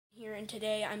and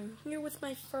today I'm here with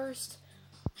my first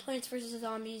Plants vs.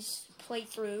 Zombies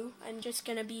playthrough. I'm just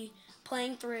going to be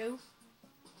playing through.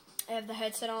 I have the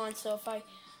headset on, so if I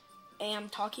am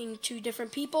talking to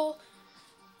different people,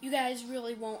 you guys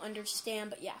really won't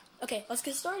understand, but yeah. Okay, let's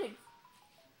get started.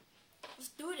 Let's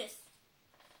do this.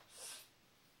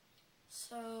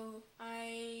 So,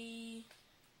 I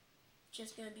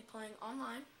just going to be playing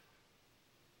online.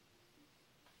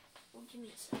 Well, give me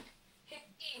a sec.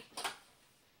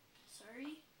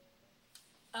 Sorry.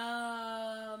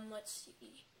 Let's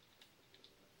see.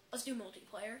 Let's do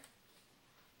multiplayer.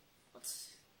 Let's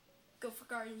go for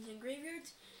Gardens and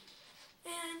Graveyards.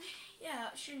 And yeah,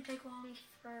 it shouldn't take long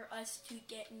for us to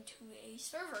get into a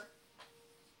server.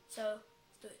 So,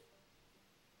 let's do it.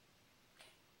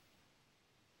 Okay.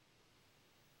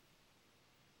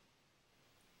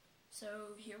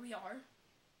 So, here we are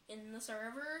in the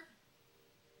server.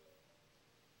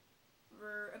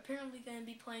 We're apparently going to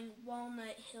be playing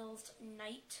Walnut Hills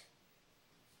Night.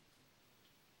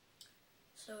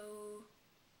 So,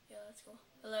 yeah, let's go.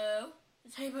 Hello?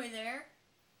 Is anybody there?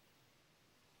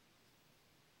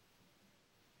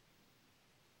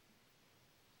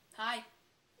 Hi.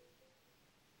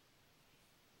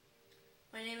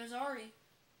 My name is Ari.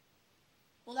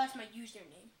 Well, that's my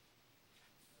username.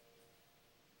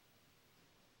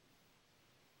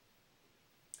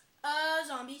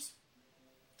 Zombies.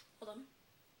 Hold on.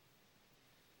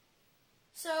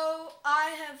 So,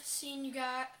 I have seen you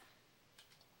guys.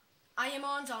 I am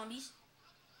on zombies.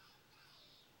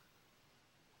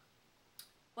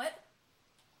 What?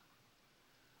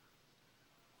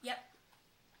 Yep.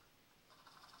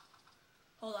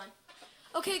 Hold on.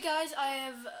 Okay, guys, I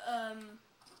have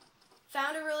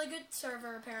found a really good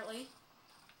server, apparently.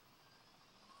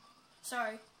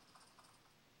 Sorry.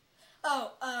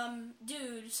 Oh,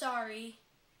 dude, sorry.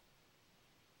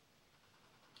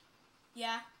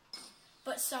 Yeah.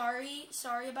 But sorry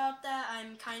about that.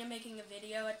 I'm kind of making a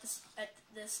video at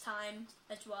this time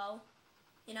as well,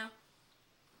 you know?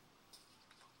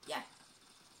 Yeah.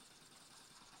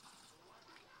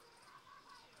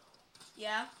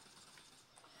 Yeah.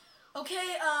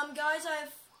 Okay, guys,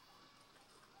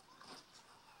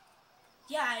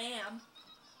 yeah, I am.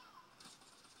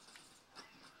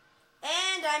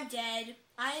 And I'm dead.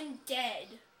 I am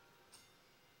dead.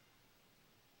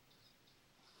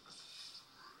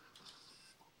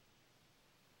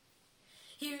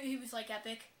 He was like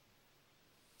epic.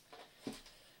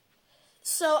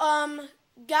 So,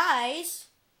 guys,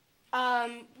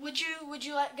 would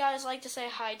you guys like to say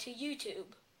hi to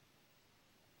YouTube?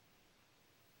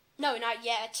 No, not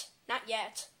yet. Not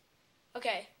yet.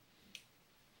 Okay.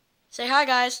 Say hi,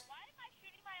 guys. Why am I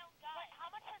shooting my own gun? How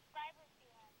much subscribers do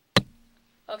you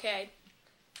have? Okay.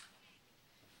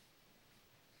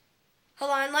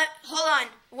 Hold on.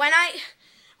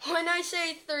 When I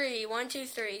say 3, 1, 2,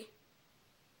 3.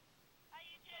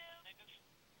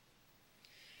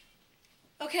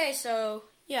 Okay, so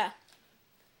yeah.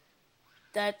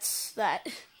 That's that.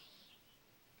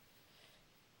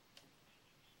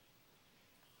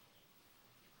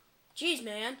 Jeez,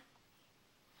 man.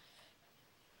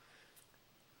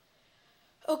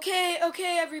 Okay,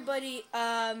 everybody.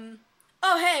 Oh,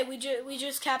 hey, we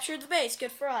just captured the base.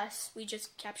 Good for us. We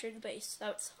just captured the base.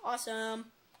 That's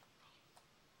awesome.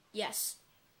 Yes.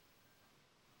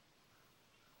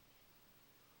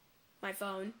 My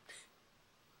phone.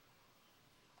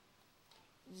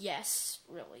 Yes,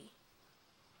 really.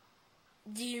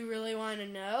 Do you really want to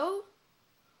know?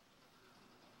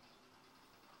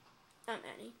 Not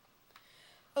many.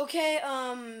 Okay,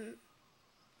 oh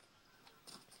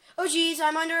geez,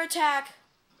 I'm under attack.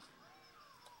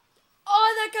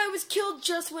 Oh, that guy was killed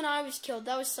just when I was killed.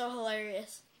 That was so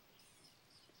hilarious.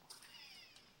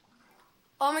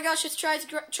 Oh my gosh, it's trying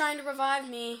to revive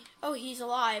me. Oh, he's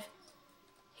alive.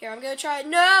 Here, I'm gonna try it.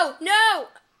 No! No!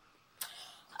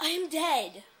 I am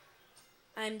dead.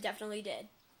 I'm definitely dead.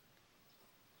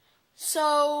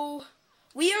 So,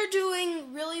 we are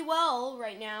doing really well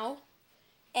right now.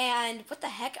 And, what the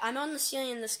heck? I'm on the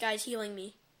ceiling and this guy's healing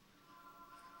me.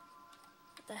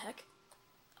 What the heck?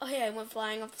 Oh, hey, I went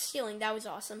flying off the ceiling. That was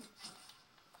awesome.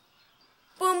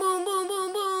 Boom, boom, boom,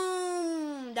 boom,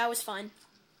 boom. That was fun.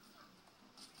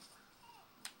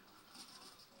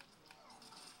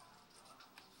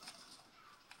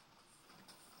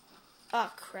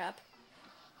 Oh, crap.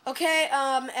 Okay,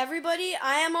 everybody,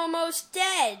 I am almost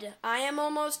dead.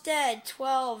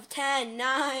 12, 10,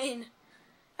 9.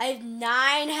 I have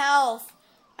 9 health.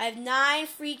 I have 9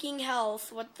 freaking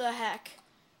health. What the heck?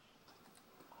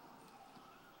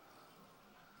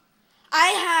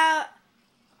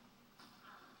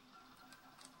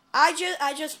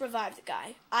 I just revived the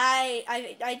guy.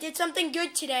 I did something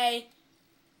good today.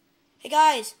 Hey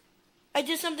guys, I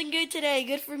did something good today.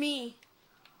 Good for me.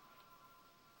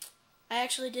 I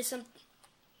actually did some.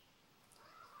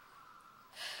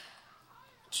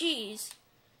 Jeez.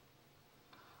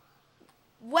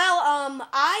 Well,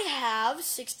 I have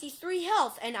 63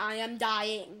 health and I am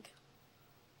dying.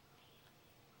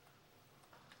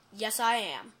 Yes, I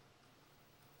am.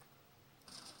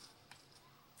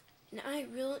 And I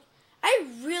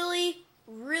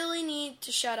really need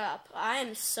to shut up. I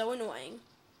am so annoying.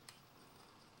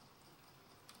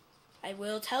 I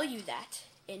will tell you that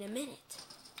in a minute.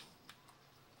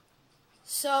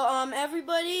 So,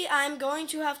 everybody, I'm going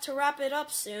to have to wrap it up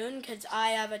soon because I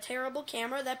have a terrible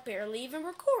camera that barely even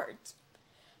records.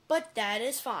 But that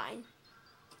is fine.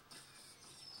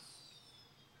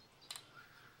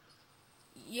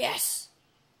 Yes.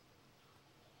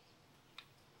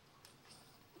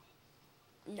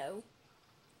 No.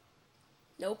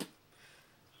 Nope.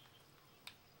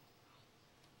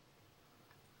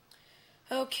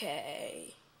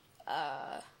 Okay.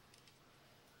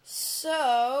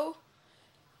 So,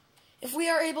 if we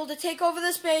are able to take over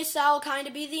this base, that'll kind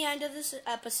of be the end of this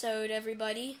episode,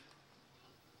 everybody.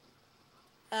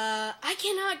 I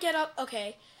cannot get up.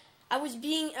 Okay. I was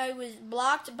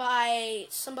blocked by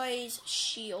somebody's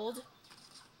shield.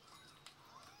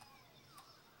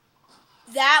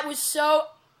 That was so...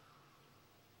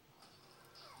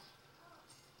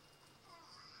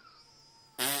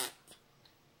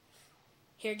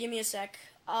 Here, give me a sec.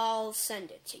 I'll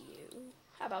send it to you.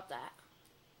 How about that?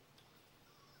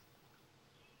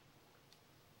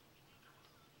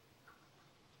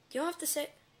 You don't have to say...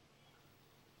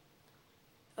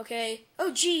 Okay.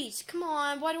 Oh, jeez. Come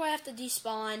on. Why do I have to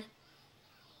despawn?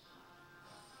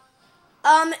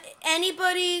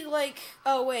 Anybody, like...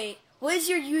 Oh, wait. What is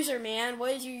your user, man?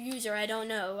 What is your user? I don't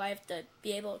know. I have to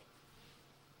be able...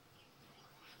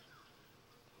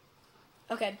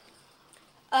 Okay.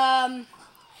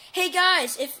 Hey,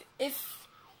 guys.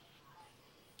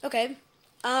 Okay.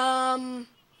 Oh,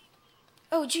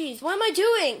 jeez. What am I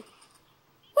doing?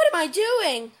 What am I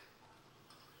doing?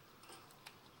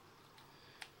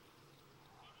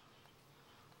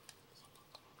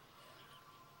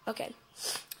 Okay.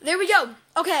 There we go.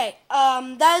 Okay,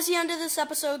 that is the end of this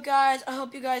episode, guys. I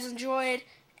hope you guys enjoyed.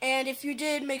 And if you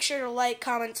did, make sure to like,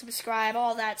 comment, subscribe,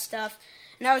 all that stuff.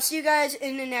 And I will see you guys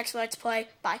in the next Let's Play.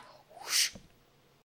 Bye. Whoosh.